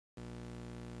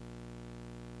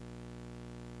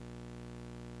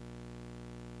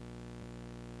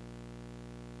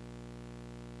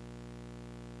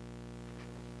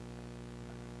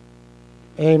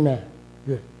Amen.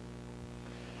 Good.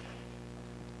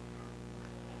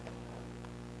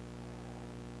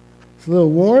 It's a little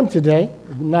warm today.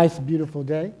 A nice, beautiful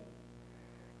day.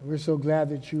 We're so glad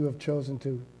that you have chosen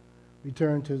to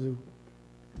return to the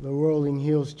Rolling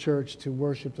Hills Church to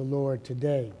worship the Lord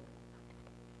today.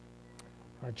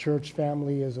 Our church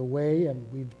family is away,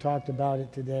 and we've talked about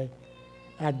it today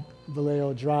at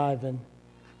Vallejo Drive, and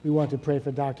we want to pray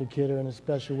for Dr. Kidder in a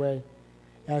special way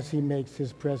as he makes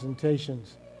his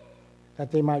presentations,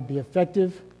 that they might be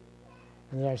effective,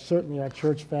 and that certainly our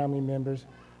church family members,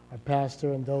 our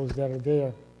pastor, and those that are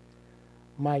there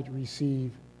might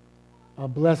receive a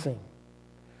blessing.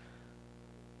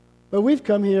 But we've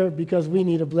come here because we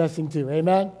need a blessing too.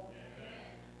 Amen? Amen.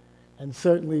 And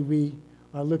certainly we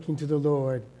are looking to the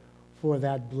Lord for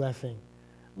that blessing.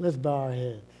 Let's bow our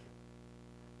heads.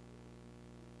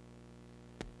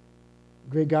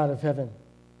 Great God of heaven,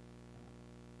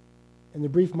 in the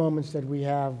brief moments that we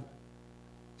have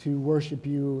to worship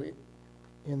you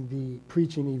in the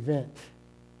preaching event,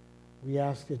 we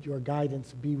ask that your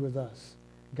guidance be with us.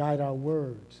 Guide our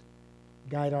words,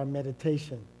 guide our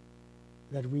meditation,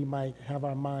 that we might have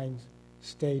our minds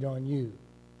stayed on you,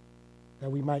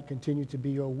 that we might continue to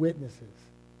be your witnesses,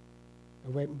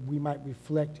 that we might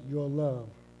reflect your love,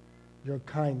 your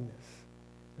kindness,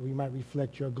 that we might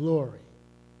reflect your glory.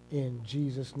 In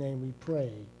Jesus' name we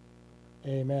pray.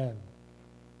 Amen.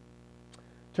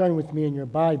 Turn with me in your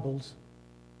Bibles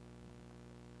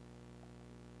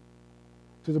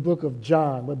to the book of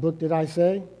John. What book did I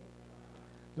say?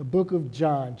 The book of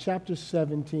John, chapter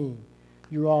 17.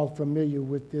 You're all familiar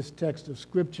with this text of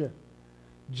Scripture.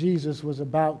 Jesus was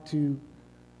about to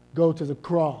go to the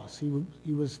cross.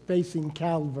 He was facing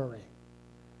Calvary.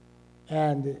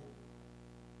 And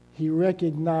he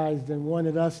recognized and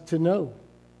wanted us to know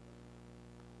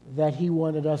that he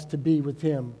wanted us to be with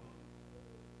him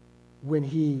when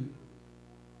he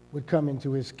would come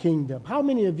into his kingdom. How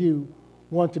many of you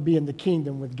want to be in the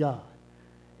kingdom with God?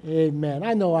 Amen.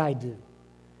 I know I do.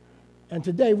 And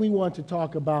today we want to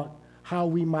talk about how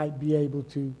we might be able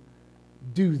to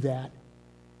do that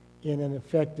in an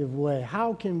effective way.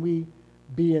 How can we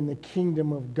be in the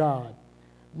kingdom of God?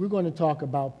 We're going to talk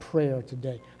about prayer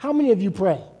today. How many of you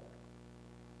pray?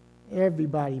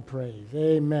 Everybody prays.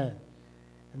 Amen.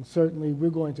 And certainly we're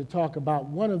going to talk about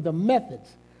one of the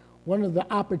methods, one of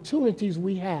the opportunities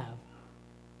we have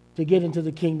to get into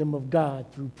the kingdom of God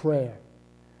through prayer.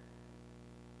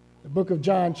 The book of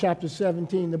John, chapter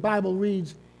 17, the Bible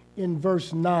reads in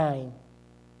verse 9,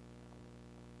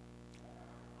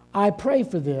 I pray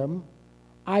for them.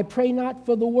 I pray not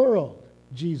for the world,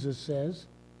 Jesus says,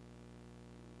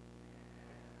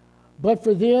 but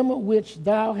for them which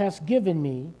thou hast given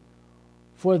me,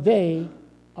 for they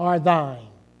are thine.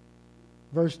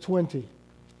 Verse 20.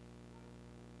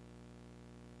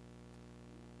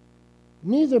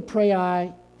 Neither pray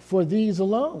I for these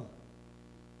alone,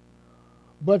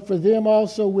 but for them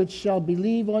also which shall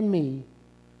believe on me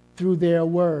through their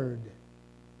word,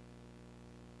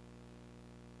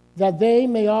 that they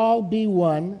may all be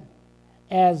one,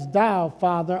 as thou,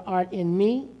 Father, art in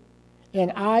me,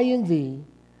 and I in thee,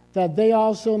 that they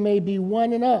also may be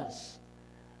one in us,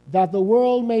 that the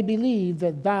world may believe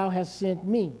that thou hast sent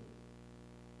me.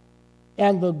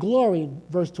 And the glory,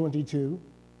 verse 22,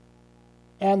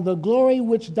 and the glory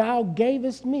which thou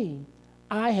gavest me,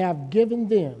 I have given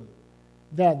them,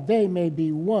 that they may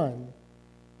be one,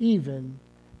 even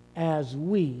as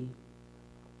we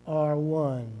are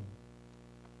one.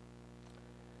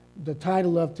 The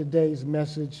title of today's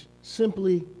message,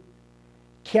 simply,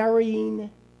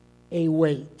 Carrying a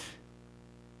Weight.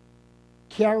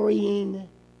 Carrying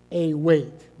a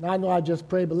weight. Now, I know I just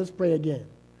prayed, but let's pray again.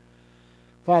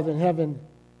 Father in heaven,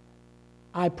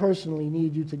 I personally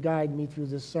need you to guide me through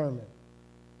this sermon.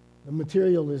 The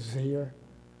material is here,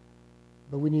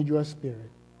 but we need your Spirit.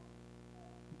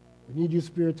 We need your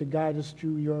Spirit to guide us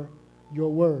through your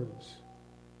words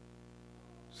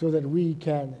so that we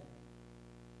can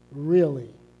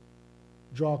really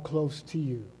draw close to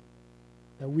you,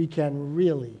 that we can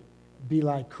really be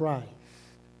like Christ.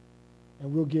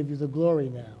 And we'll give you the glory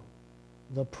now,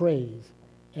 the praise,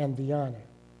 and the honor.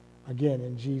 Again,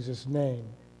 in Jesus' name,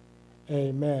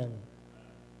 amen.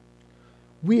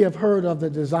 We have heard of the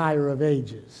desire of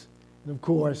ages. And of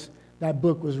course, that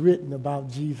book was written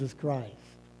about Jesus Christ.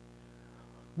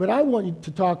 But I want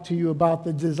to talk to you about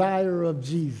the desire of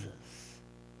Jesus.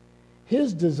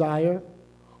 His desire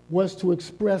was to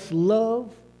express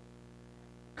love,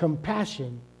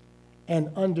 compassion, and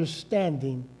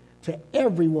understanding to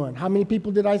everyone. How many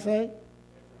people did I say?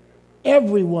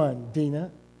 Everyone, Dina.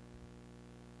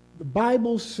 The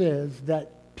Bible says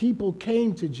that people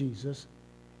came to Jesus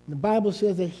The Bible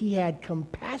says that he had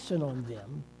compassion on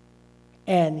them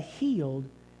and healed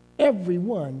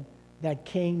everyone that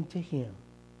came to him.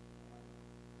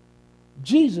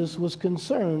 Jesus was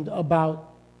concerned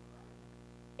about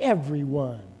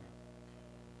everyone.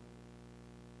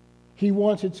 He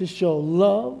wanted to show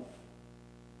love,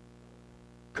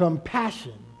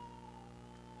 compassion,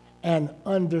 and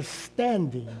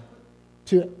understanding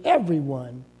to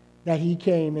everyone that he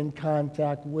came in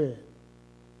contact with.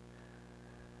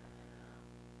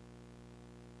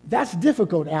 That's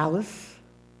difficult, Alice,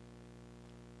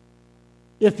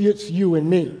 if it's you and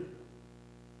me.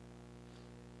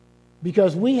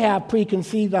 Because we have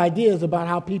preconceived ideas about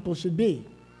how people should be.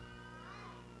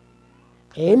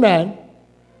 Amen.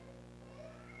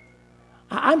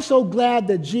 I'm so glad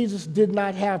that Jesus did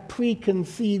not have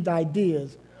preconceived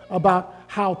ideas about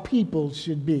how people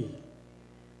should be.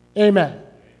 Amen.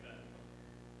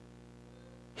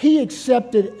 He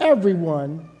accepted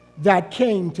everyone that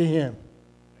came to him.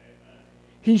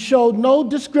 He showed no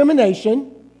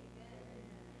discrimination.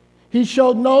 He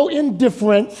showed no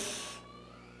indifference,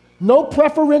 no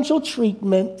preferential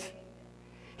treatment.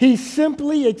 He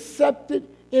simply accepted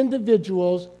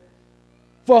individuals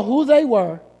for who they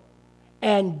were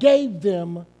and gave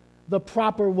them the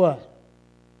proper what?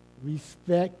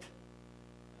 Respect,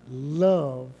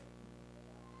 love,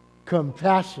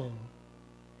 compassion,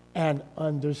 and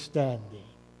understanding.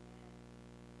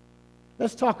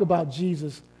 Let's talk about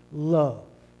Jesus' love.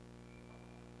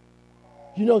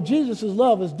 You know, Jesus'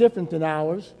 love is different than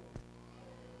ours.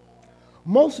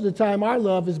 Most of the time, our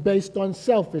love is based on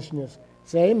selfishness.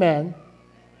 Say amen,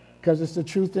 because it's the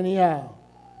truth anyhow.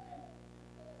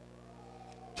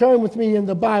 Turn with me in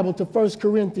the Bible to 1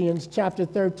 Corinthians chapter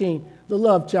 13, the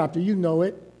love chapter. You know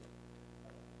it.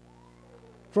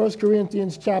 1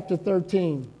 Corinthians chapter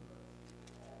 13.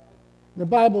 The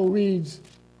Bible reads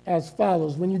as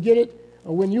follows. When you get it,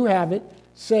 or when you have it,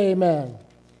 say amen.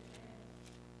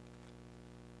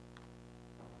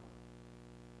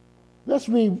 Let's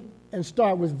read and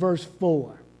start with verse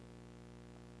 4.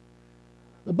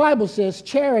 The Bible says,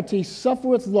 charity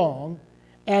suffereth long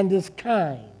and is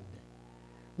kind.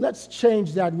 Let's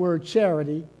change that word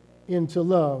charity into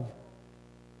love,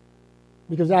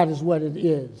 because that is what it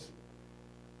is.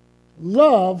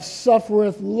 Love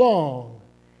suffereth long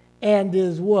and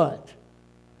is what?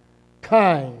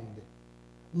 Kind.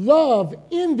 Love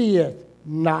envieth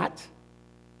not.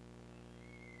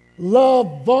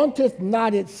 Love vaunteth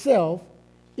not itself,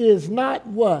 is not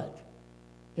what?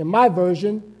 In my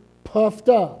version, puffed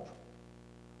up.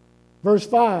 Verse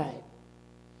 5.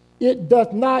 It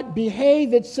doth not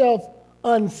behave itself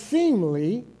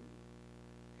unseemly,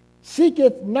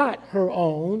 seeketh not her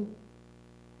own,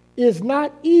 is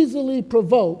not easily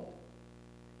provoked,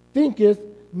 thinketh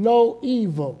no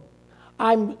evil.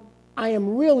 I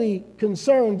am really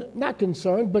not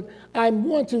concerned, but I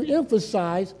want to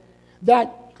emphasize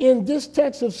that in this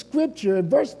text of Scripture,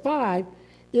 verse 5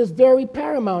 is very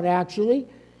paramount, actually.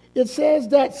 It says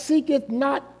that seeketh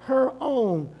not her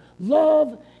own.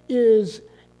 Love is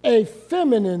a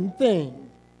feminine thing.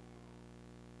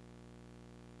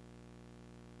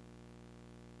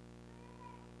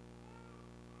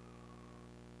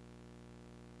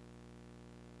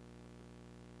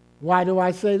 Why do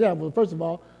I say that? Well, first of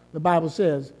all, the Bible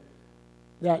says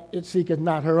that it seeketh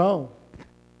not her own.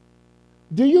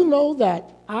 Do you know that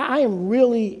I am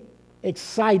really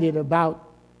excited about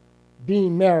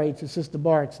being married to Sister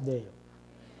Barksdale?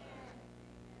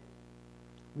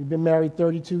 We've been married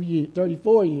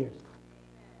 34 years.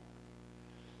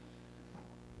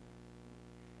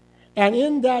 And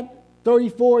in that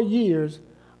 34 years,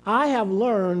 I have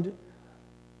learned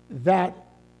that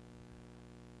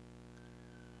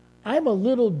I'm a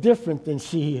little different than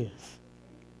she is.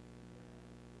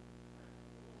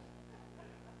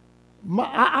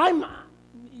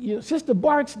 Sister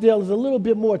Barksdale is a little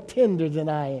bit more tender than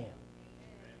I am.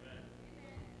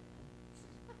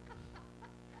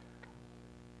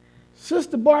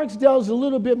 Sister Barksdale is a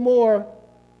little bit more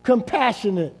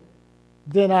compassionate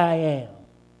than I am.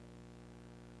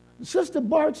 Sister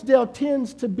Barksdale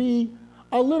tends to be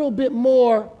a little bit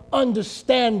more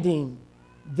understanding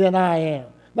than I am.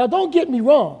 Now, don't get me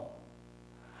wrong.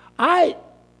 I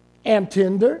am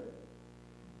tender.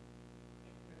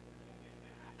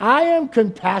 I am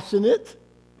compassionate.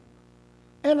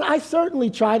 And I certainly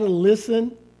try to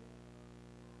listen.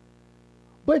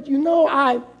 But you know,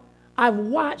 I've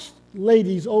watched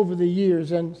ladies over the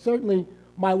years, and certainly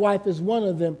my wife is one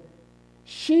of them.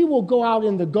 She will go out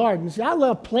in the garden. See, I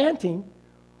love planting,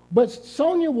 but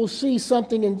Sonia will see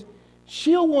something and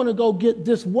she'll want to go get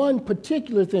this one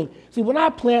particular thing. See, when I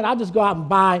plant, I just go out and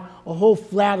buy a whole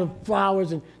flat of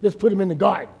flowers and just put them in the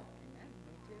garden.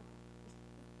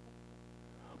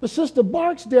 But Sister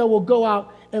Barksdale will go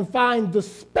out and find the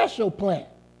special plant.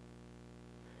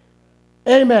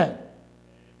 Amen.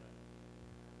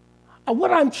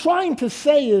 What I'm trying to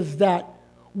say is that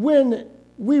when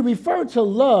we refer to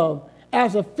love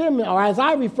as a feminine, or as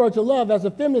I refer to love as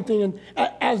a feminine thing, and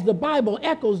as the Bible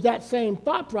echoes that same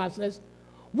thought process,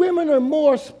 women are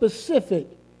more specific.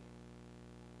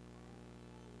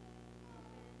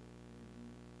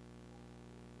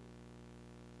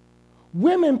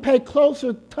 Women pay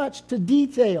closer touch to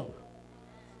detail.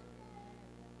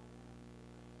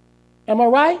 Am I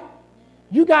right?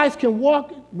 You guys can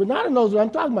walk, Renata knows what I'm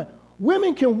talking about.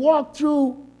 Women can walk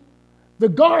through the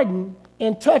garden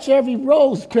and touch every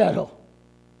rose petal.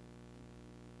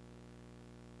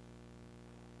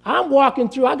 I'm walking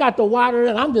through, I got the water,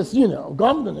 and I'm just,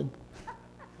 going.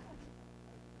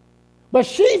 But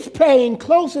she's paying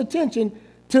close attention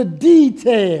to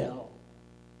detail.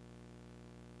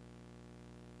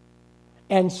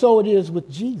 And so it is with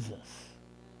Jesus.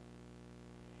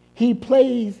 He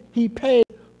pays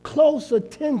close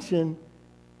attention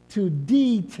to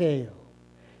detail.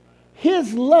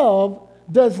 His love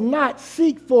does not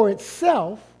seek for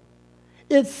itself.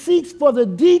 It seeks for the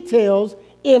details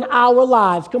in our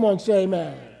lives. Come on, say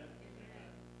amen.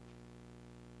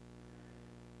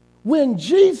 When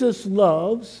Jesus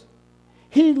loves,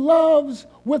 he loves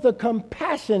with a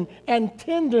compassion and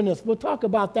tenderness. We'll talk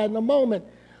about that in a moment.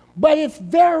 But it's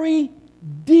very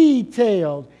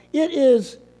detailed. It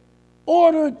is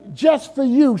ordered just for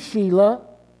you, Sheila.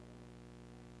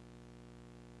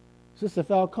 Sister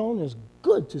Falcone, it's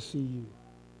good to see you.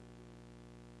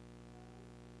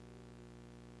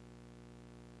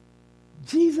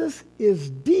 Jesus is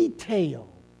detailed.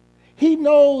 He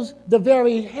knows the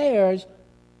very hairs,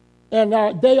 and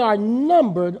they are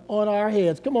numbered on our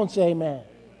heads. Come on, say amen.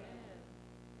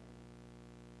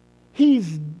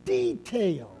 He's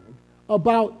detailed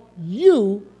about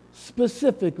you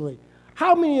specifically.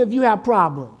 How many of you have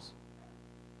problems?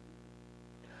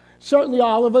 Certainly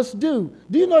all of us do.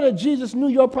 Do you know that Jesus knew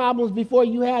your problems before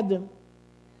you had them?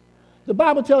 The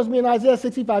Bible tells me in Isaiah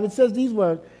 65, it says these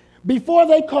words, before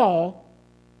they call,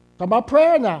 talking about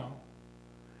prayer now,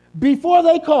 before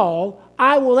they call,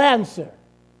 I will answer.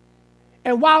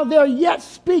 And while they're yet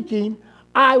speaking,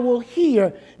 I will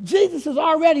hear. Jesus is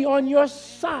already on your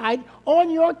side,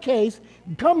 on your case,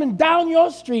 coming down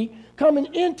your street,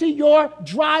 coming into your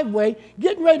driveway,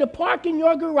 getting ready to park in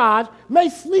your garage, may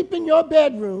sleep in your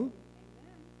bedroom,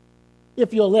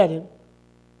 if you'll let him.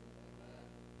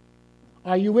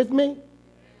 Are you with me?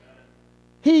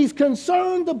 He's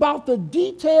concerned about the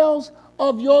details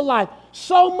of your life,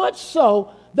 so much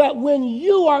so that when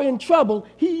you are in trouble,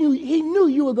 he knew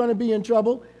you were going to be in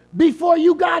trouble before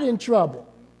you got in trouble.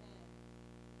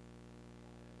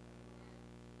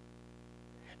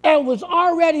 And was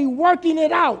already working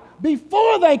it out.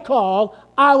 Before they call,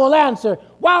 I will answer.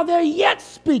 While they're yet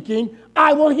speaking,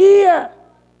 I will hear.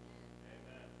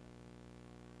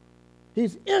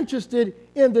 He's interested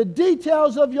in the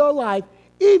details of your life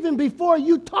even before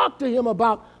you talk to him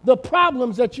about the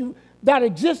problems that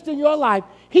exist in your life.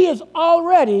 He is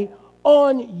already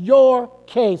on your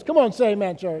case. Come on, say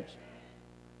amen, church.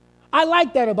 I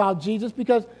like that about Jesus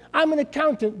because I'm an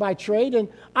accountant by trade and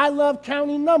I love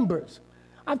counting numbers.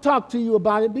 I've talked to you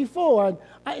about it before.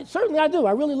 And certainly I do.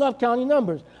 I really love counting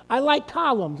numbers. I like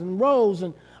columns and rows,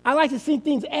 and I like to see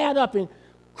things add up and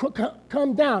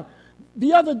come down.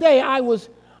 The other day I was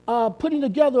putting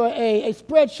together a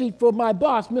spreadsheet for my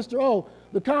boss, Mr. O,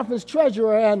 the conference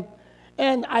treasurer,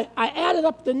 and I added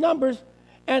up the numbers,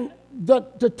 and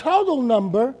the total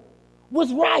number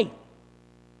was right.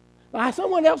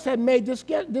 Someone else had made this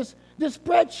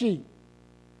spreadsheet.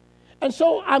 And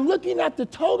so I'm looking at the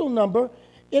total number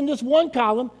in this one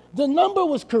column. The number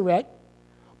was correct,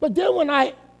 but then when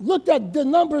I looked at the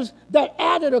numbers that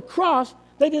added across,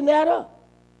 they didn't add up.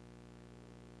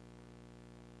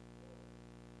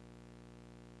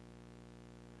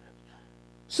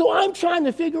 So I'm trying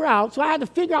to figure out, so I had to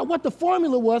figure out what the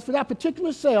formula was for that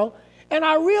particular cell, and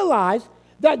I realized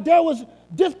that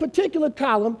this particular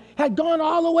column had gone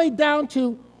all the way down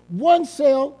to one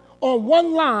cell on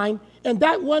one line, and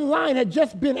that one line had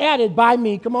just been added by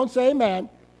me. Come on, say amen.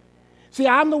 See,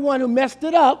 I'm the one who messed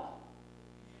it up.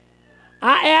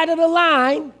 I added a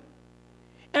line,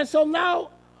 and so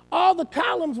now all the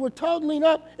columns were totaling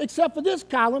up except for this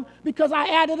column because I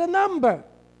added a number.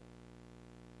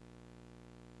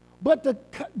 But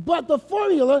the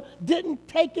formula didn't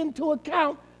take into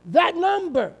account that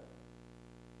number.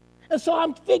 And so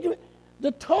I'm figuring,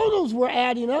 The totals were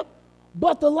adding up,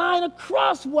 but the line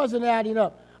across wasn't adding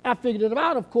up. I figured it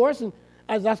out, of course, and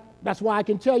that's why I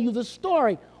can tell you the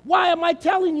story. Why am I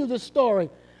telling you this story?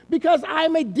 Because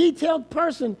I'm a detailed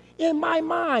person in my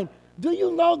mind. Do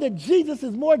you know that Jesus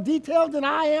is more detailed than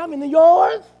I am in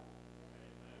yours?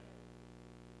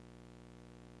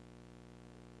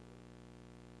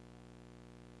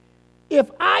 If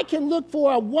I can look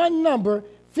for a one number,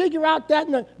 figure out that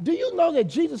number, do you know that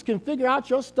Jesus can figure out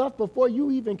your stuff before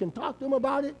you even can talk to him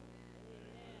about it?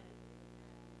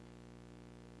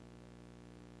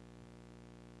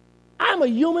 I'm a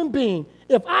human being.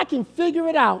 If I can figure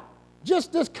it out,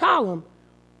 just this column,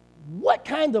 what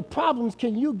kind of problems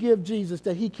can you give Jesus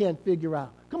that he can't figure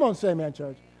out? Come on, say amen,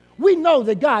 church. We know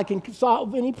that God can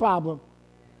solve any problem.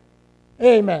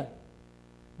 Amen.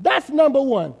 That's number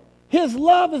one. His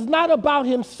love is not about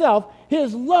himself.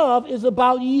 His love is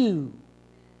about you.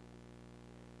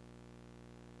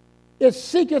 It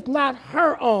seeketh not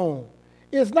her own,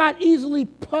 is not easily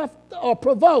puffed or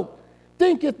provoked,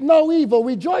 thinketh no evil,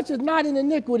 rejoiceth not in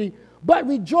iniquity, but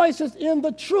rejoiceth in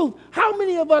the truth. How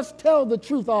many of us tell the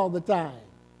truth all the time?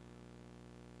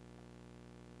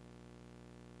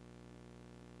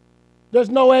 There's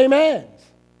no amens.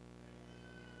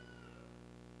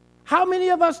 How many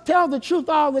of us tell the truth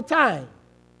all the time?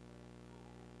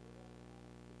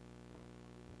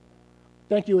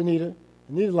 Thank you, Anita.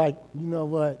 Anita's like, you know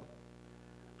what?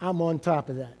 I'm on top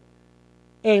of that.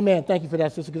 Amen. Thank you for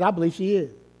that, sister, because I believe she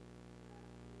is.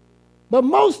 But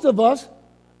most of us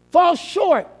fall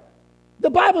short. The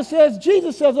Bible says,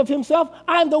 Jesus says of himself,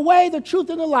 I am the way, the truth,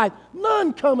 and the life.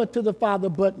 None cometh to the Father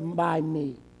but by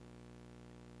me.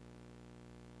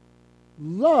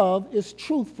 Love is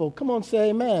truthful. Come on, say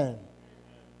amen.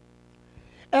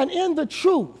 And in the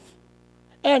truth,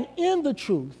 as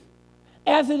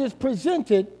it is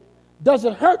presented, does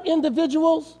it hurt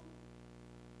individuals?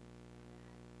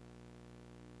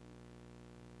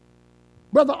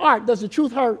 Brother Art, does the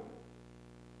truth hurt?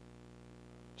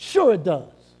 Sure it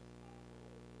does.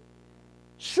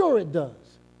 Sure it does.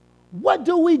 What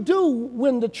do we do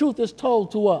when the truth is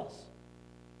told to us?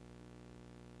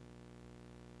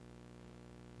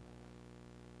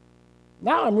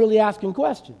 Now I'm really asking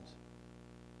questions.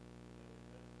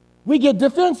 We get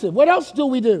defensive. What else do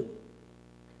we do?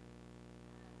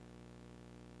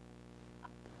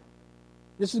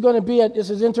 This is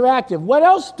interactive. What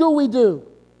else do we do?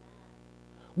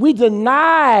 We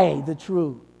deny the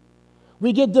truth.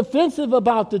 We get defensive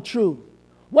about the truth.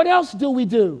 What else do we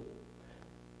do?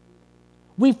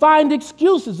 We find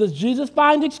excuses. Does Jesus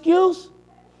find excuse?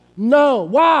 No.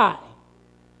 Why?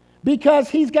 Because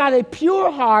he's got a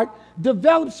pure heart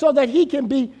developed so that he can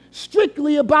be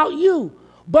strictly about you.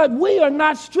 But we are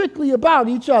not strictly about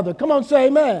each other. Come on, say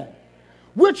amen.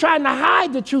 We're trying to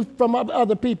hide the truth from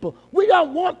other people. We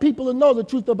don't want people to know the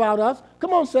truth about us.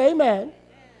 Come on, say amen.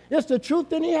 It's the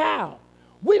truth anyhow.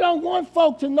 We don't want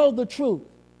folk to know the truth.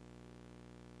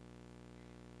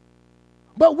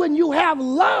 But when you have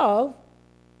love,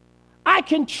 I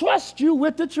can trust you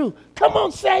with the truth. Come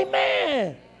on, say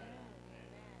amen.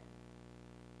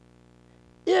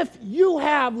 If you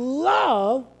have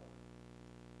love,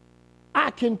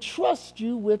 I can trust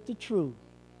you with the truth.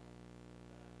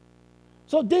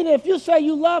 So, Dina, if you say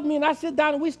you love me and I sit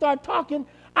down and we start talking,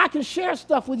 I can share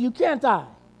stuff with you, can't I?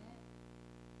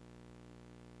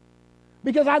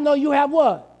 Because I know you have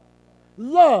what?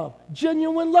 Love,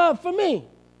 genuine love for me.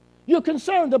 You're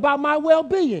concerned about my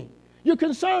well-being. You're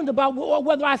concerned about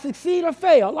whether I succeed or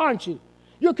fail, aren't you?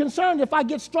 You're concerned if I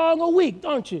get strong or weak,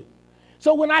 aren't you?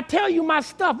 So when I tell you my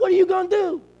stuff, what are you going to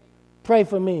do? Pray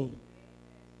for me.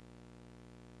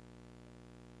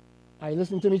 Are you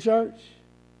listening to me, church?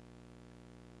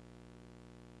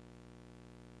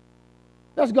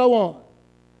 Let's go on.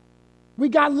 We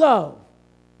got love.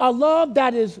 A love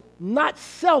that is not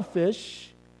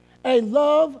selfish, a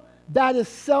love that is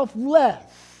selfless.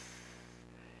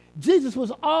 Jesus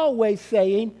was always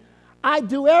saying, I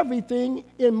do everything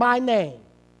in my name.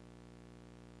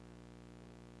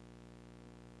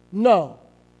 No.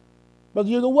 Brother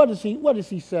Hugo, what does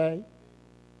he say?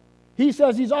 He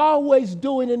says he's always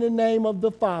doing it in the name of the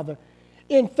Father.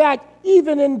 In fact,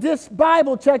 even in this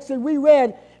Bible text that we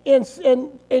read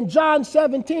in John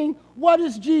 17, what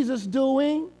is Jesus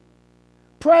doing?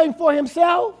 Praying for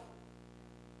himself?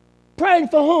 Praying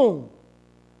for whom?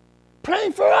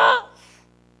 Praying for us.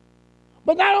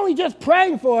 But not only just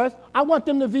praying for us, I want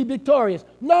them to be victorious.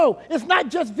 No, it's not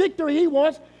just victory he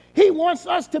wants. He wants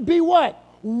us to be what?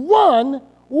 One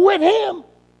with him.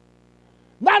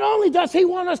 Not only does he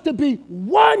want us to be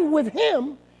one with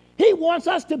him, he wants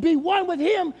us to be one with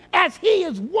him as he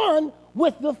is one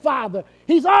with the Father.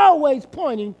 He's always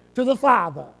pointing to the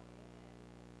Father.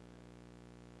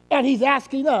 And he's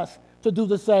asking us to do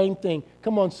the same thing.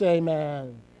 Come on, say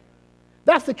amen.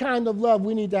 That's the kind of love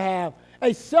we need to have.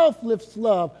 A selfless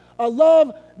love. A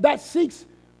love that seeks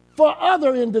for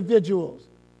other individuals.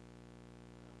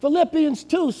 Philippians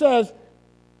 2 says,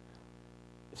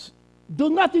 do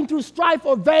nothing through strife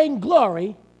or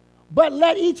vainglory, but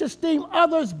let each esteem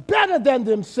others better than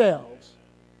themselves.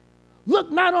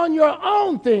 Look not on your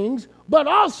own things, but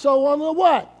also on the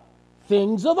what?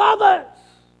 Things of others.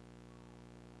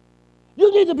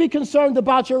 You need to be concerned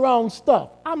about your own stuff.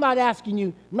 I'm not asking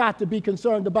you not to be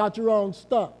concerned about your own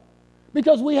stuff.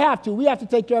 Because we have to. We have to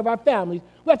take care of our families.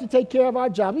 We have to take care of our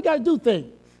jobs. We got to do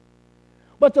things.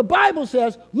 But the Bible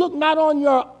says, look not on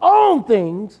your own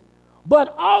things,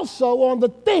 but also on the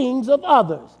things of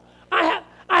others. I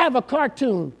have a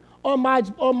cartoon on my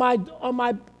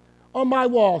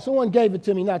wall. Someone gave it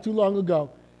to me not too long ago.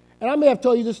 And I may have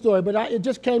told you the story, but it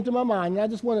just came to my mind, and I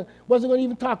just wasn't going to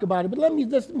even talk about it. But let me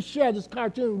share this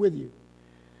cartoon with you.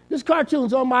 This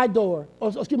cartoon's on my door,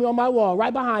 on my wall,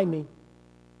 right behind me.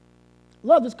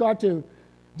 Love this cartoon.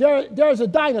 There's a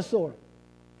dinosaur.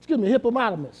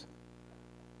 Hippopotamus.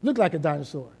 Looked like a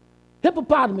dinosaur.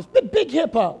 Hippopotamus, big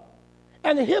hippo.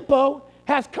 And the hippo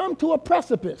has come to a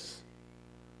precipice.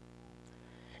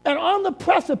 And on the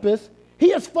precipice, he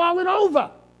has fallen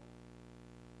over.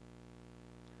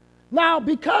 Now,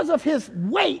 because of his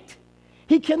weight,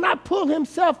 he cannot pull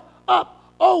himself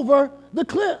up over the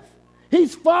cliff.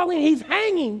 He's falling, he's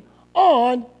hanging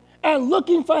on and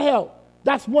looking for help.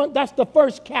 That's the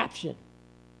first caption.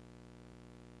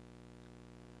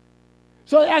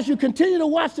 So as you continue to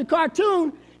watch the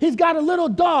cartoon, he's got a little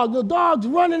dog. The dog's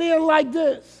running in like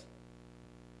this.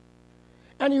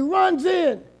 And he runs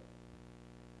in.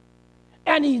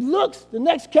 And he looks, the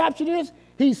next caption is,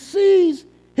 he sees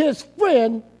his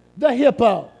friend, the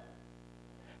hippo,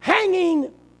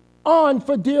 hanging on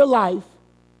for dear life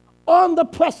on the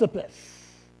precipice.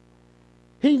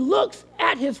 He looks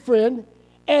at his friend,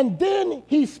 and then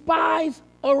he spies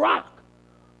a rock.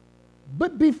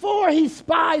 But before he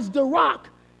spies the rock,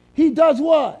 he does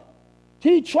what?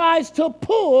 He tries to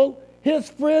pull his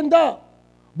friend up.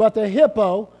 But the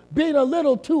hippo, being a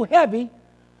little too heavy,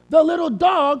 the little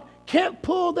dog can't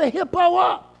pull the hippo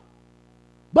up.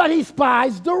 But he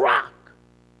spies the rock.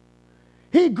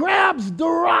 He grabs the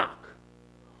rock,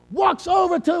 walks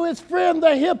over to his friend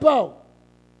the hippo,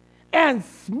 and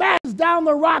smashes down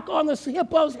the rock on the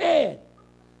hippo's head.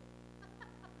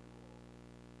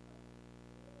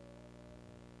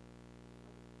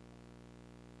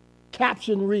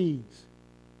 Caption reads,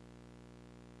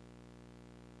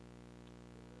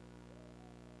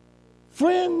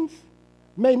 friends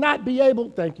may not be able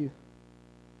to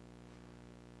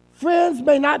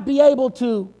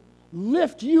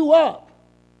lift you up,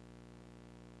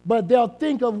 but they'll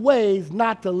think of ways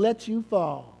not to let you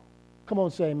fall. Come on,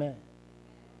 say amen.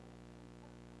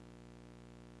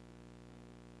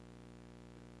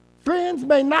 Friends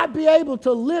may not be able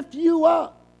to lift you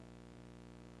up,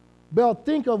 but they'll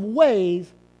think of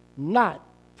ways not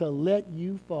to let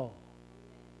you fall.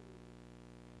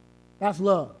 That's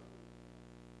love.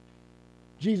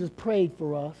 Jesus prayed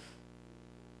for us.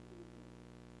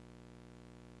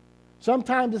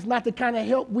 Sometimes it's not the kind of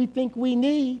help we think we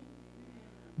need.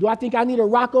 Do I think I need a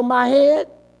rock on my head?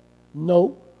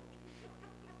 No.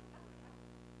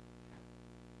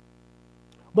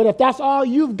 But if that's all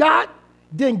you've got,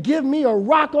 then give me a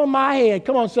rock on my head.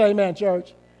 Come on, say amen,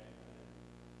 church.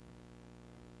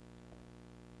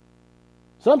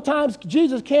 Sometimes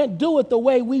Jesus can't do it the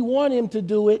way we want him to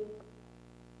do it,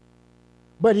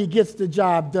 but he gets the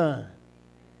job done.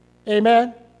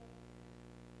 Amen?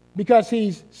 Because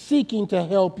he's seeking to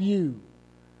help you.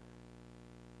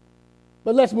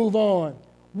 But let's move on.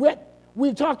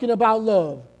 We're talking about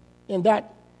love in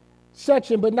that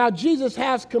section, but now Jesus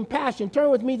has compassion.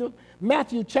 Turn with me to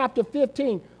Matthew chapter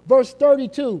 15, verse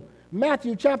 32.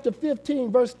 Matthew chapter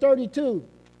 15, verse 32.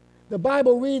 The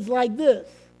Bible reads like this.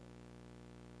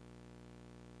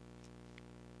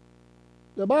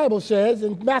 The Bible says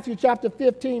in Matthew chapter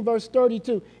 15, verse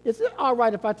 32, is it all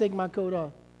right if I take my coat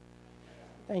off?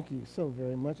 Thank you so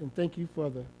very much, and thank you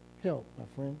for the help, my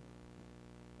friend.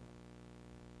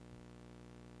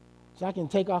 So I can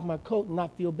take off my coat and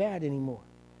not feel bad anymore.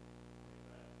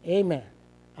 Amen.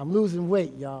 I'm losing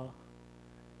weight, y'all.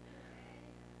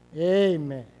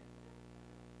 Amen.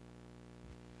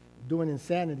 Doing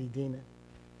insanity, Dina.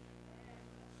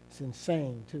 It's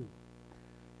insane, too.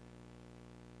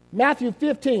 Matthew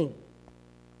 15,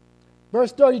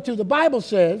 verse 32, the Bible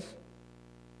says,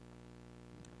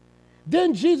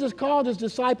 then Jesus called his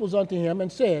disciples unto him and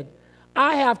said,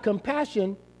 I have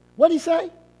compassion. What did he say?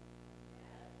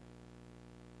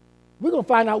 We're going to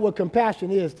find out what compassion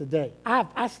is today.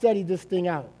 I studied this thing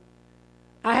out.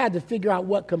 I had to figure out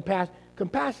what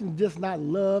compassion is just not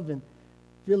love and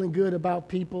feeling good about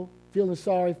people, feeling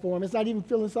sorry for them. It's not even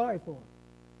feeling sorry for them.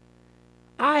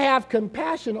 I have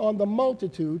compassion on the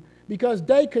multitude because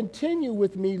they continue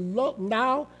with me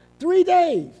now 3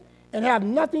 days and have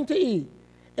nothing to eat.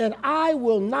 And I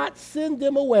will not send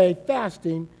them away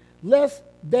fasting, lest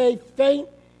they faint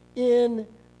in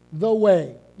the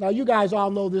way. Now, you guys all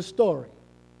know this story.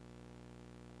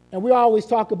 And we always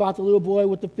talk about the little boy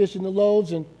with the fish and the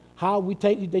loaves and how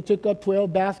they took up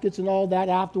 12 baskets and all that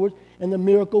afterwards. And the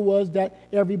miracle was that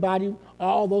everybody,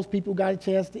 all those people got a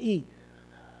chance to eat.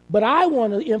 But I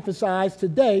want to emphasize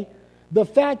today the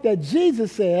fact that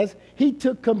Jesus says he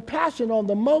took compassion on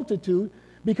the multitude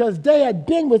because they had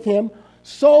been with him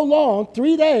so long,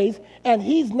 3 days, and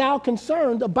he's now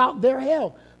concerned about their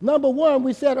health. Number one,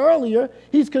 we said earlier,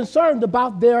 he's concerned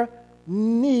about their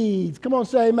needs. Come on,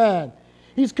 say amen.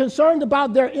 He's concerned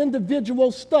about their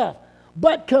individual stuff.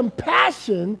 But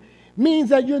compassion means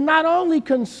that you're not only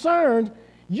concerned,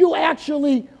 you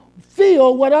actually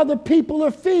feel what other people are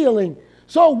feeling.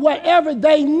 So whatever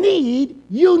they need,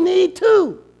 you need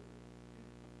too.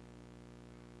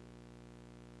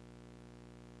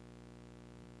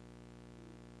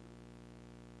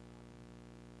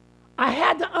 I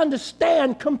had to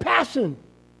understand compassion.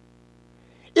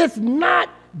 It's not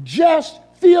just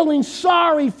feeling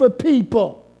sorry for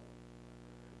people.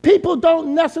 People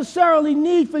don't necessarily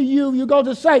need for you. You go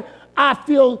to say, I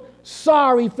feel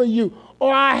sorry for you,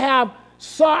 or I'm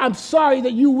sorry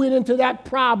that you went into that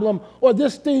problem, or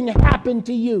this thing happened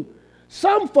to you.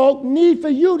 Some folk need for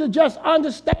you to just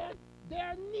understand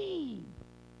their need.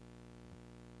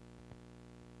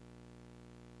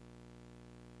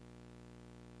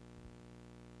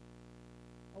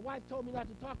 My wife told me not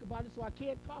to talk about it, so I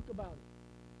can't talk about it.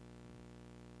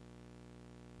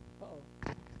 Uh-oh.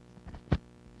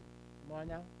 Come on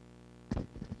now.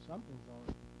 Something's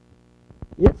on.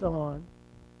 It's on.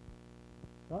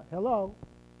 Hello?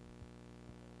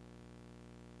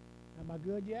 Am I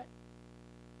good yet?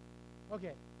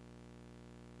 Okay.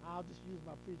 I'll just use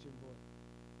my preaching voice.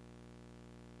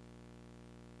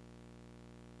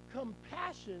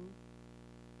 Compassion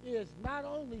is not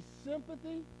only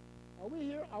sympathy. Are we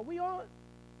here? Are we on?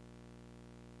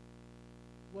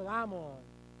 Well, I'm on.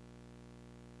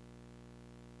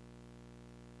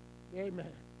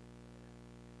 Amen.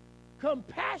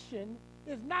 Compassion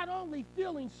is not only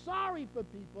feeling sorry for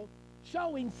people,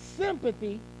 showing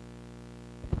sympathy,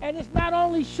 and it's not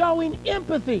only showing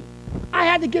empathy. I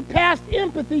had to get past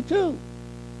empathy too.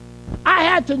 I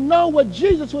had to know what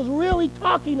Jesus was really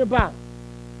talking about.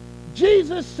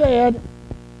 Jesus said,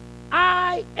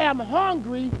 I am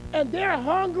hungry, and they're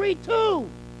hungry too.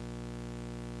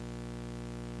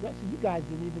 You guys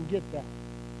didn't even get that.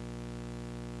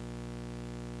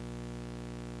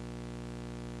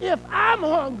 If I'm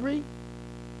hungry,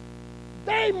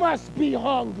 they must be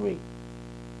hungry. You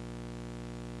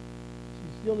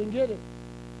still didn't get it.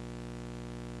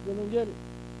 Still didn't get it.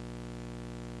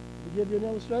 Let me give you an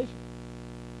illustration.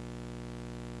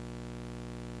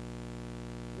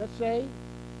 Let's say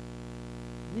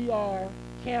we are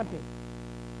camping,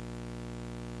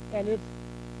 and it's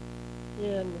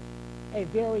in a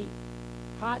very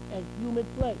hot and humid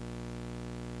place.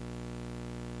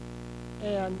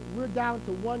 And we're down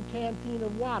to one canteen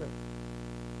of water.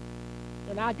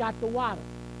 And I got the water.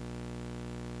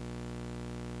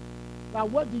 Now,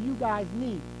 what do you guys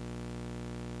need?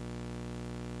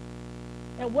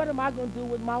 And what am I going to do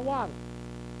with my water?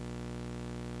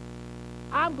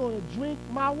 I'm going to drink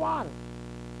my water.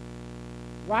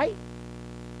 Right?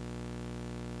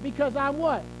 Because I'm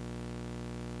what?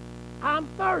 I'm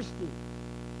thirsty.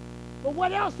 But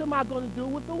what else am I going to do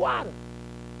with the water?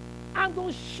 I'm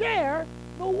going to share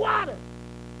the water.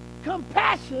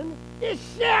 Compassion is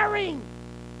sharing.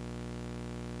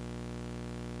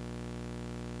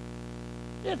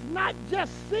 It's not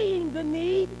just seeing the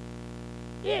need.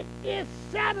 It is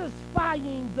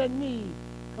satisfying the need.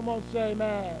 Come on, say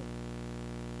amen.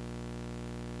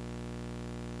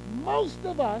 Most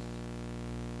of us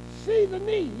see the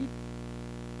need,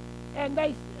 and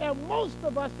most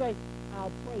of us say,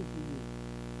 I'll pray for you.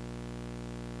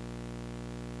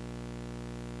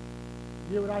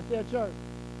 You hear what I said, church?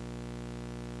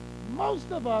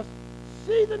 Most of us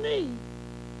see the need,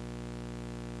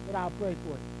 but I'll pray for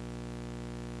you.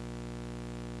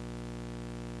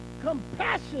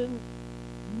 Compassion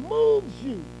moves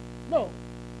you. No.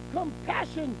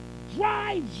 Compassion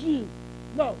drives you.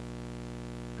 No.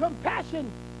 Compassion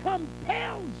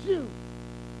compels you.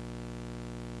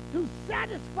 to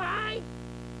satisfy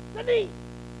the need.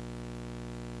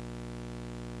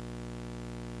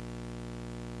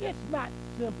 It's not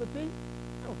sympathy.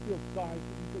 I don't feel sorry for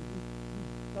you because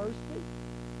you're thirsty.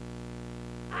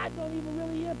 I don't even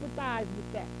really empathize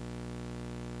with that.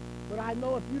 But I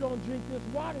know if you don't drink this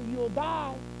water, you'll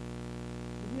die.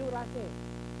 You hear what I said?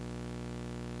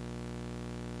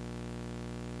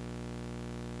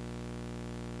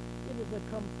 It is a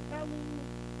compelling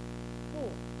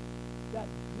force that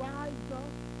drives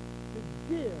us to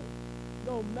give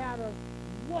no matter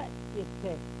what it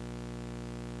takes.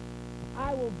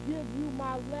 I will give you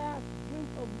my last drink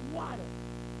of water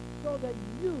so that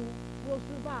you will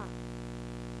survive.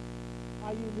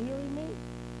 Are you hearing me?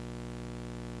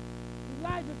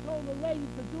 Elijah told the lady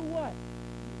to do what?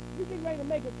 You getting ready to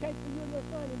make a cake for you and your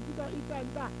son, and you're going to eat that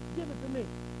and die. Give it to me.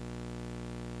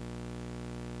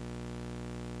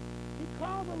 He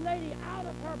called the lady out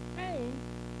of her pain.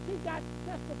 She got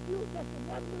just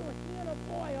one little hand of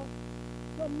oil,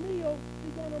 some meal.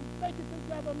 She's going to make it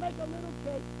together, make a little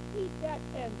cake, eat that,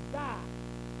 and die.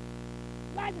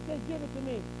 Elijah said, give it to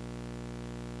me.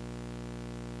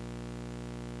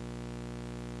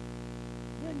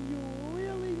 When you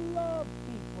really love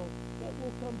people, it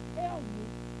will compel you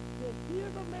to hear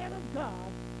the man of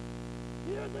God,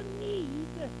 hear the need,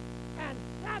 and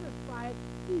satisfy it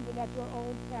even at your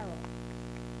own peril.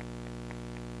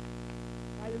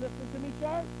 Are you listening to me,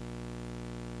 sir?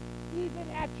 Even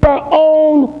at your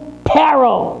own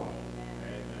peril.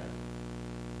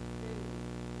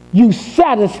 You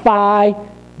satisfy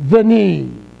the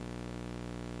need.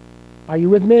 Are you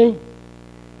with me?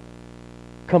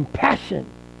 Compassion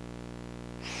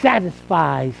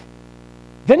satisfies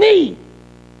the need.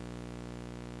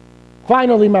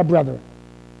 Finally, my brethren,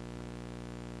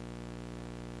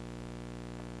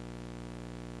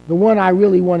 the one I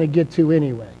really want to get to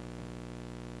anyway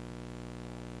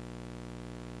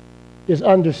is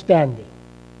understanding.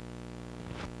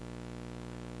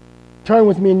 Turn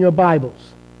with me in your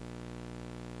Bibles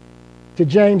to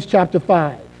James chapter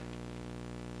 5.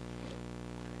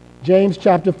 James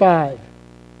chapter 5.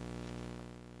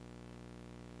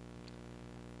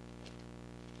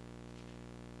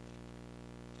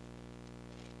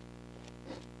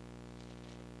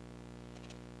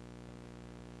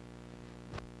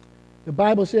 The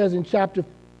Bible says in chapter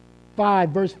 5,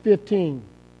 verse 15.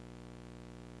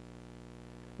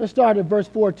 Let's start at verse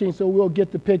 14 so we'll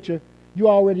get the picture. You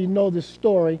already know the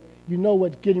story. You know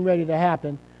what's getting ready to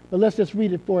happen. But let's just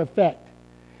read it for effect.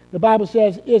 The Bible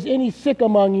says, is any sick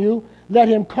among you? Let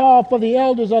him call for the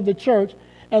elders of the church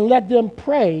and let them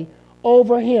pray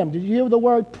over him. Did you hear the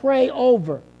word pray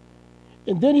over?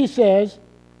 And then he says,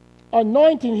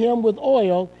 anointing him with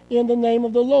oil in the name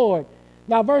of the Lord.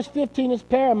 Now, verse 15 is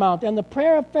paramount. And the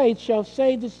prayer of faith shall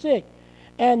save the sick,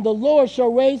 and the Lord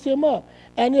shall raise him up.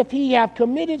 And if he have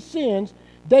committed sins,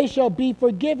 they shall be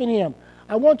forgiven him.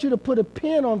 I want you to put a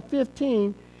pin on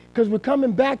 15 because we're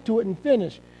coming back to it and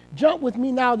finish. Jump with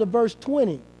me now to verse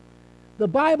 20. The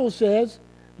Bible says,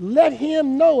 let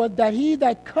him know it that he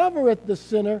that covereth the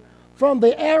sinner from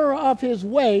the error of his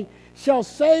way shall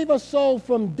save a soul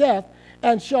from death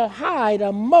and shall hide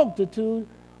a multitude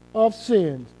of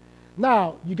sins.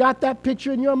 Now, you got that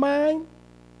picture in your mind?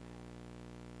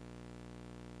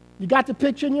 You got the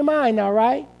picture in your mind now,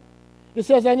 right? It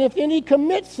says, and if any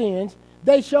commit sins,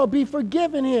 they shall be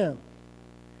forgiven him.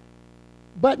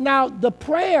 But now the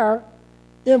prayer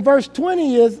in verse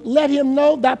 20 is, let him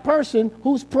know, that person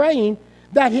who's praying,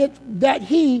 that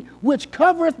he which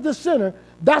covereth the sinner,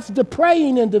 that's the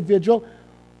praying individual,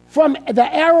 from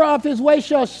the error of his way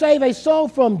shall save a soul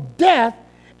from death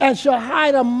and shall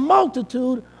hide a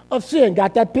multitude of sin.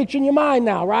 Got that picture in your mind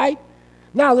now, right?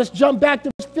 Now let's jump back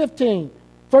to verse 15,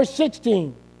 verse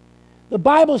 16. The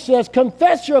Bible says,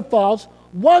 confess your faults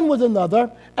one with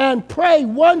another and pray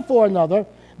one for another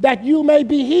that you may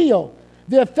be healed.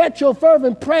 The effectual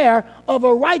fervent prayer of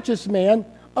a righteous man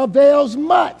avails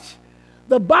much.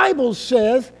 The Bible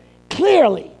says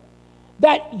clearly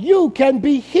that you can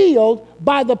be healed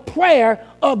by the prayer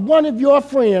of one of your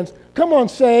friends. Come on,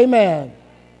 say amen.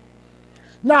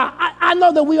 Now, I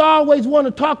know that we always want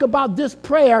to talk about this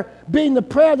prayer being the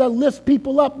prayer that lifts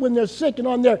people up when they're sick and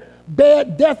on their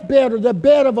deathbed or their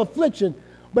bed of affliction.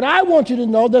 But I want you to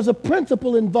know there's a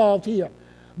principle involved here.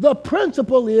 The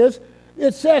principle is,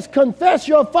 it says, confess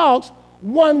your faults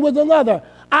one with another.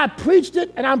 I preached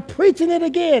it and I'm preaching it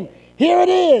again. Here it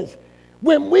is.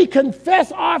 When we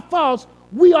confess our faults,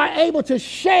 we are able to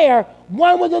share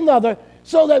one with another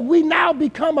so that we now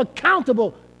become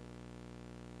accountable.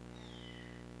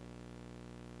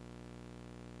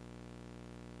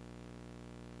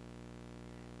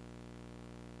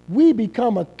 we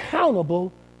become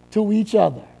accountable to each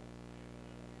other.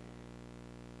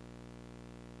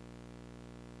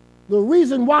 The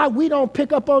reason why we don't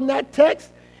pick up on that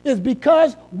text is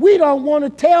because we don't want to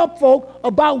tell folk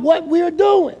about what we're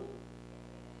doing.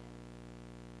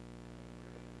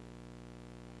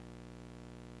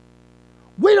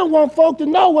 We don't want folk to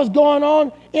know what's going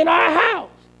on in our house.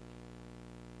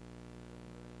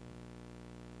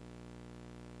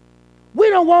 We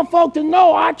don't want folk to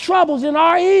know our troubles and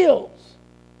our ills.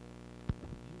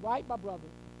 Right, my brother?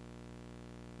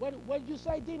 What did you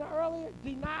say, Dina, earlier?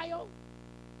 Denial?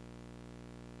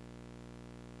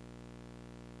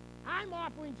 I'm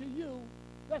offering to you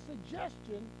the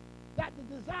suggestion that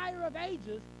the desire of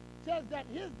ages says that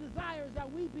his desire is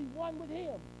that we be one with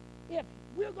him. If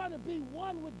we're going to be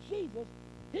one with Jesus,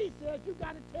 he says you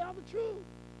got to tell the truth.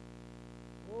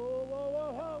 Whoa, whoa,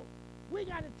 whoa, whoa. We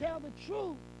got to tell the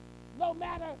truth no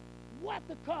matter what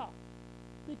the cost,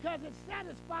 because it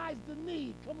satisfies the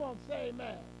need. Come on, say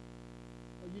amen.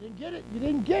 Oh, you didn't get it? You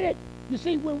didn't get it. You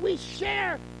see, when we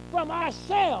share from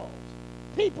ourselves,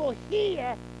 people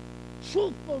hear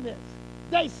truthfulness.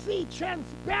 They see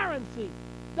transparency.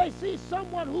 They see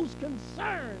someone who's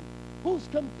concerned, who's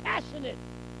compassionate,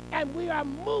 and we are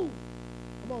moved.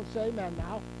 Come on, say amen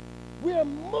now. We are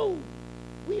moved.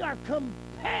 We are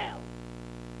compelled.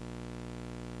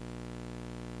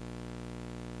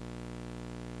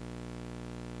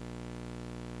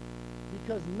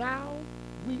 Because now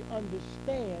we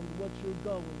understand what you're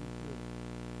going through.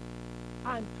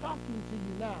 I'm talking to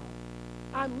you now.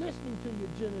 I'm listening to you,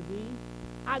 Genevieve.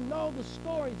 I know the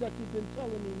stories that you've been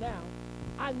telling me now.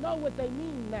 I know what they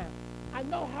mean now. I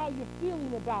know how you're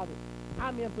feeling about it.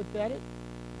 I'm empathetic.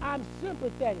 I'm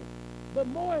sympathetic. But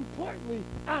more importantly,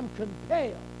 I'm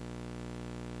compelled.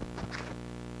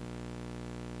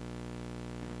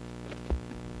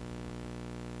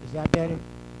 Is that better?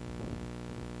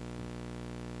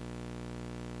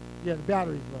 Yeah, the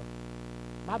battery's low.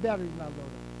 My battery's not low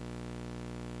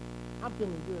though. I'm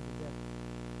feeling good today.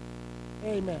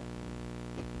 Amen.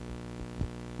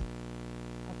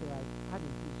 That's all right. I can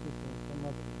use this one some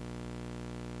other way.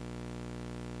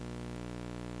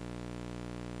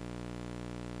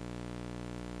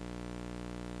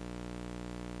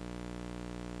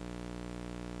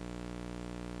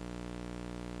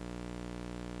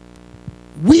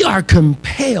 We are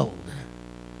compelled.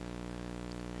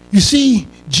 You see,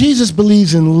 Jesus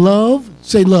believes in love.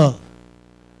 Say love.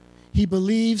 He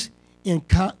believes in,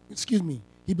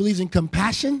 he believes in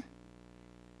compassion.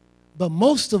 But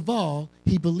most of all,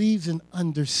 he believes in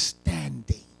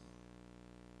understanding.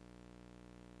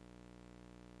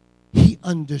 He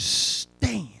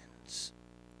understands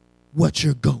what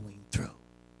you're going through.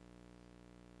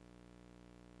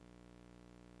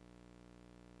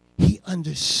 He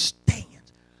understands.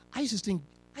 I used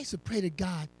to pray to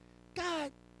God,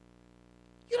 God,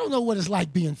 you don't know what it's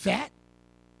like being fat.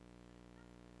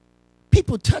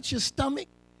 People touch your stomach.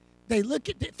 They look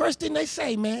at the first thing they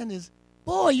say, man, is,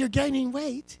 boy, you're gaining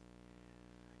weight.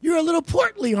 You're a little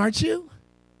portly, aren't you?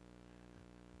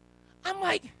 I'm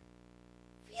like,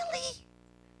 really?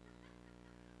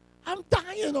 I'm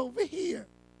dying over here.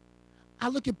 I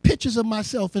look at pictures of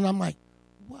myself and I'm like,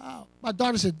 wow. My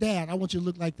daughter said, Dad, I want you to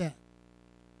look like that.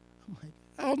 I'm like,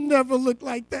 I'll never look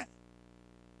like that.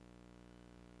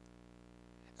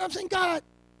 I'm saying, God,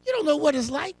 you don't know what it's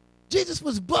like. Jesus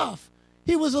was buff.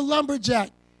 He was a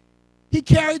lumberjack. He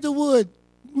carried the wood,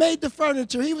 made the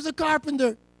furniture. He was a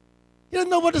carpenter. He doesn't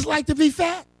know what it's like to be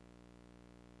fat.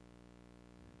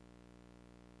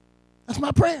 That's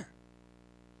my prayer.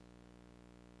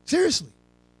 Seriously.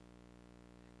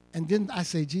 And then I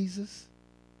say, Jesus,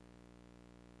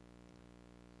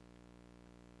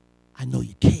 I know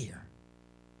you care.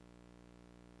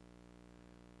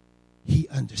 He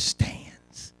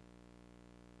understands.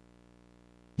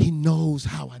 He knows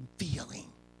how I'm feeling.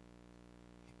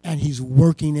 And he's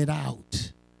working it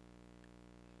out.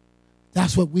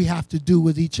 That's what we have to do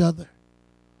with each other.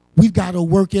 We've got to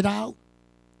work it out.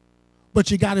 But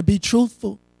you got to be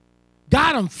truthful.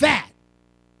 God, I'm fat.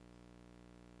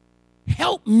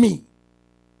 Help me.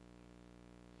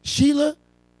 Sheila,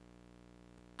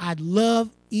 I love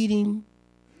eating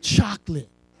chocolate.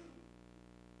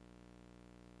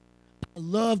 I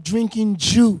love drinking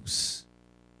juice.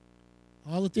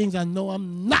 All the things I know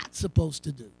I'm not supposed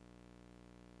to do.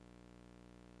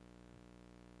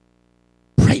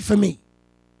 Pray for me.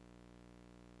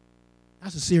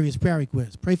 That's a serious prayer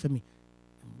request. Pray for me.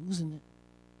 I'm losing it.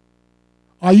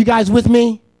 Are you guys with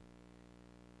me?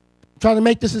 I'm trying to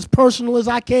make this as personal as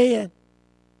I can.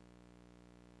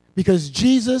 Because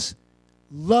Jesus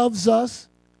loves us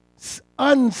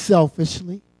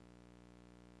unselfishly.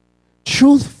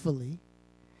 truthfully.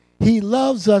 He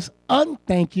loves us,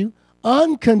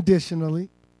 unconditionally.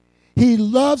 He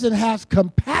loves and has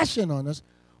compassion on us,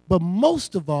 but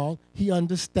most of all, he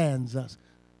understands us.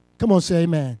 Come on, say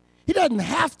amen. He doesn't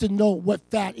have to know what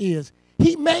that is.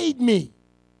 He made me.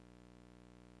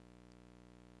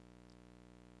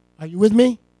 Are you with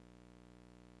me?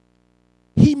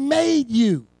 He made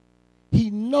you. He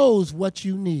knows what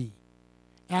you need.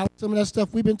 Alex, some of that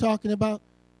stuff we've been talking about,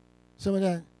 some of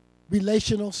that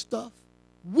relational stuff,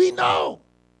 we know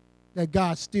that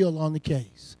God's still on the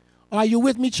case. Are you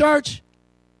with me, church?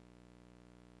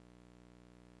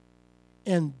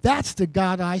 And that's the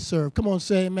God I serve. Come on,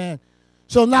 say amen.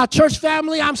 So now, church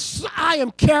family, I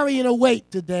am carrying a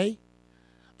weight today.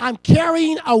 I'm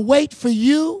carrying a weight for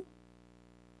you.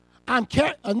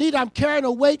 Anita, I'm carrying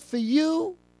a weight for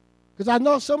you because I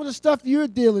know some of the stuff you're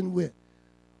dealing with.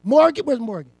 Morgan, where's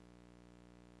Morgan?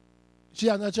 She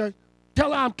out in the church?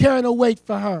 Tell her I'm carrying a weight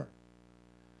for her.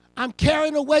 I'm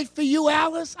carrying a weight for you,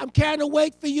 Alice. I'm carrying a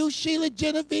weight for you, Sheila,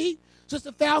 Genevieve,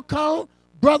 Sister Falcone,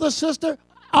 brother, sister,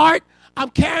 Art. I'm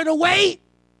carrying a weight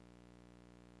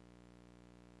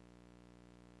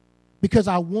because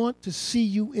I want to see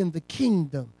you in the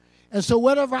kingdom. And so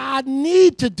whatever I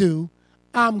need to do,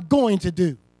 I'm going to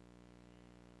do.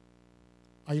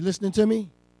 Are you listening to me?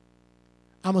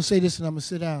 I'm going to say this and I'm going to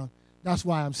sit down. That's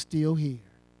why I'm still here.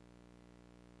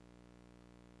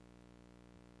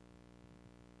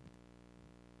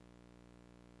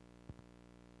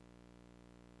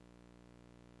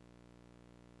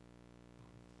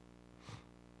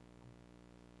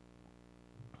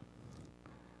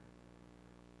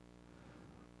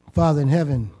 Father in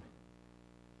heaven,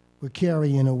 we're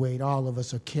carrying a weight. All of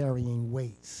us are carrying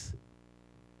weights.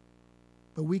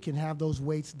 But we can have those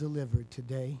weights delivered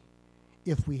today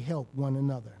if we help one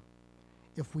another,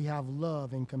 if we have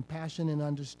love and compassion and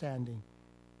understanding.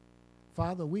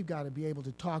 Father, we've got to be able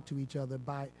to talk to each other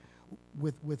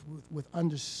with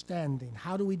understanding.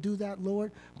 How do we do that,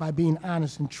 Lord? By being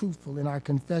honest and truthful in our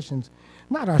confessions.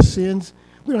 Not our sins.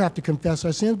 We don't have to confess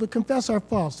our sins, but confess our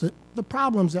faults, the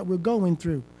problems that we're going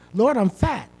through. Lord, I'm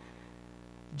fat.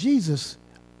 Jesus,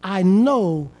 I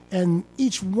know, and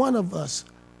each one of us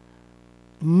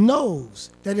knows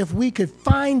that if we could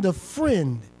find a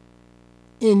friend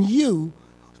in you,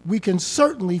 we can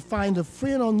certainly find a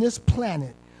friend on this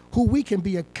planet who we can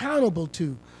be accountable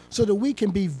to so that we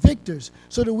can be victors,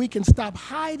 so that we can stop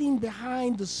hiding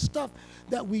behind the stuff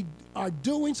that we are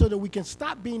doing, so that we can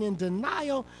stop being in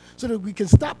denial, so that we can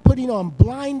stop putting on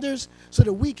blinders, so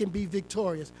that we can be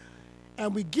victorious.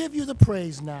 And we give you the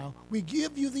praise now. We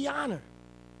give you the honor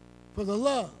for the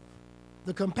love,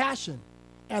 the compassion,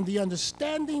 and the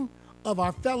understanding of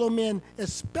our fellow men,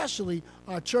 especially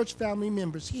our church family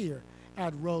members here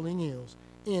at Rolling Hills.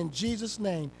 In Jesus'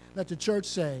 name, let the church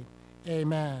say,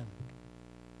 amen.